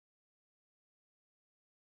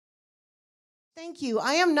Thank you.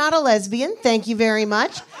 I am not a lesbian. Thank you very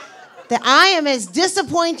much. That I am as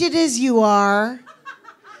disappointed as you are.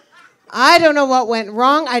 I don't know what went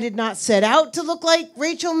wrong. I did not set out to look like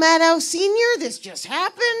Rachel Maddow Sr. This just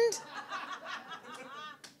happened.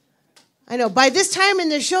 I know, by this time in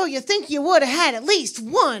the show, you think you would have had at least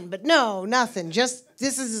one, but no, nothing. Just,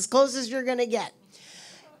 this is as close as you're going to get.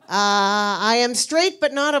 I am straight,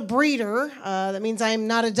 but not a breeder. That means I'm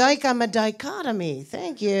not a dyke, I'm a dichotomy.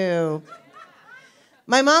 Thank you.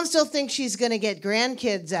 My mom still thinks she's going to get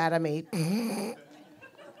grandkids out of me. I'm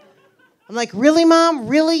like, really, Mom?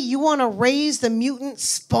 Really? You want to raise the mutant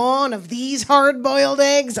spawn of these hard-boiled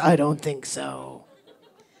eggs? I don't think so.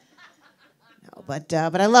 No, but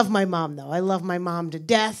I love my mom, though. I love my mom to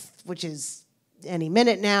death, which is any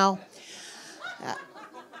minute now.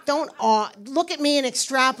 Don't look at me and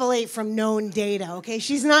extrapolate from known data, okay?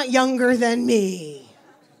 She's not younger than me.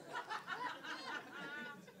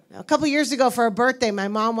 Now, a couple years ago for her birthday, my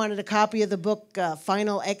mom wanted a copy of the book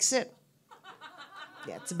Final Exit.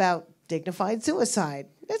 Yeah, it's about dignified suicide.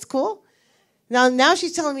 That's cool. Now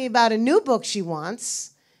she's telling me about a new book she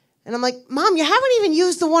wants. And I'm like, Mom, you haven't even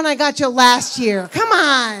used the one I got you last year. Come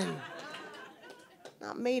on.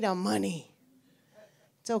 Not made of money.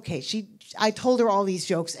 It's okay. I told her all these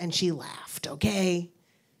jokes and she laughed, okay?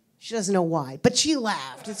 She doesn't know why, but she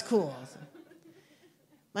laughed. It's cool.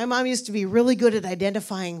 My mom used to be really good at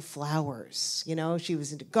identifying flowers. You know, she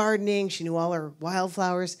was into gardening. She knew all her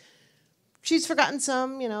wildflowers. She's forgotten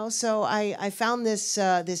some, you know, so I found this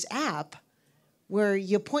app where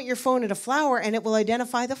you point your phone at a flower and it will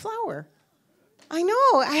identify the flower. I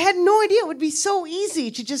know. I had no idea it would be so easy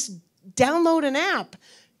to just download an app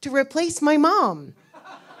to replace my mom.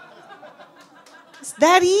 It's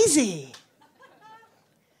that easy.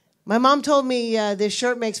 My mom told me this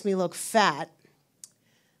shirt makes me look fat.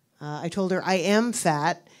 I told her I am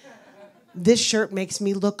fat. This shirt makes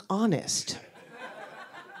me look honest.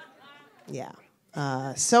 Yeah.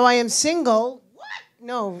 So I am single. What?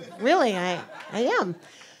 No, really, I am.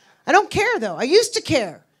 I don't care, though. I used to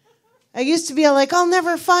care. I used to be like, I'll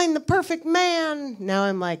never find the perfect man. Now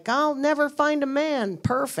I'm like, I'll never find a man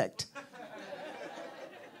perfect.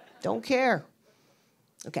 Don't care.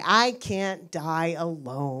 Okay, I can't die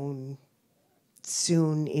alone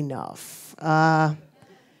soon enough.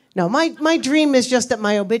 No, my dream is just that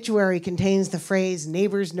my obituary contains the phrase,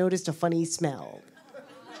 neighbors noticed a funny smell.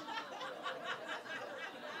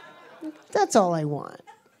 That's all I want.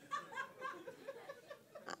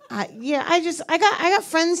 I got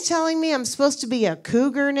friends telling me I'm supposed to be a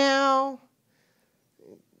cougar now.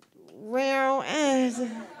 Well,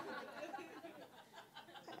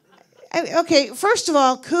 okay, first of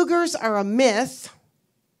all, cougars are a myth,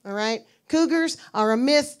 all right? Cougars are a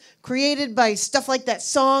myth created by stuff like that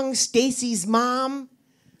song, Stacy's Mom.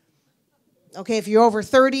 Okay, if you're over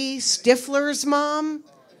 30, Stifler's mom.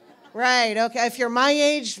 Right, okay, if you're my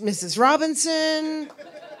age, Mrs. Robinson.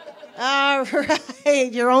 All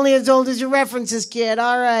right, you're only as old as your references, kid,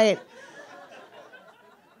 all right.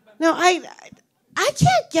 No, I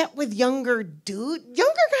can't get with younger dude.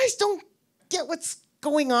 Younger guys don't get what's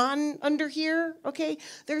going on under here, okay?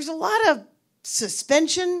 There's a lot of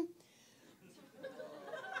suspension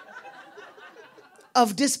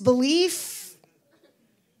of disbelief.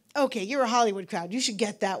 Okay, you're a Hollywood crowd. You should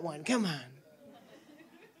get that one. Come on.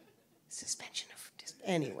 Suspension of disbelief.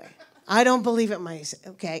 Anyway, I don't believe it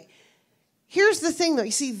myself. Okay. Here's the thing, though.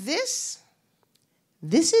 You see, this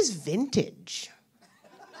is vintage.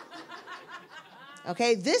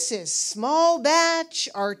 Okay, this is small batch,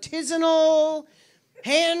 artisanal,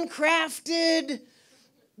 handcrafted,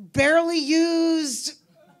 barely used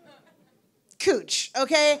cooch,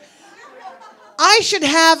 okay? I should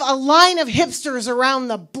have a line of hipsters around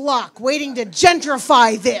the block waiting to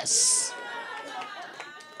gentrify this.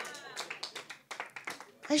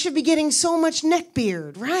 I should be getting so much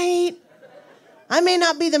neckbeard, right? I may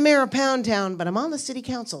not be the mayor of Pound Town, but I'm on the city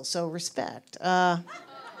council, so respect. I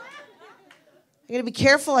gotta be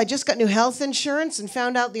careful. I just got new health insurance and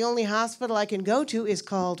found out the only hospital I can go to is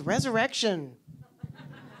called Resurrection.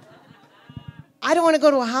 I don't want to go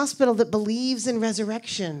to a hospital that believes in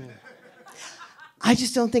resurrection. I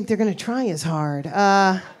just don't think they're going to try as hard.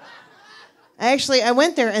 I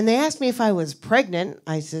went there, and they asked me if I was pregnant.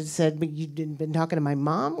 I said, but you've been talking to my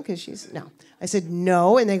mom? Because no. I said,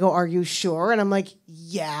 no, and they go, are you sure? And I'm like,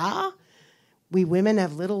 yeah. We women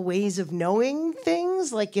have little ways of knowing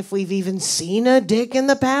things, like if we've even seen a dick in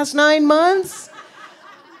the past 9 months.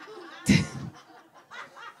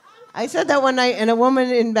 I said that one night, and a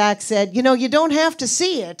woman in back said, you know, you don't have to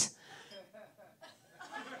see it.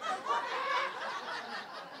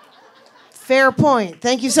 Fair point.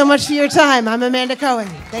 Thank you so much for your time. I'm Amanda Cohen.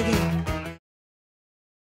 Thank you.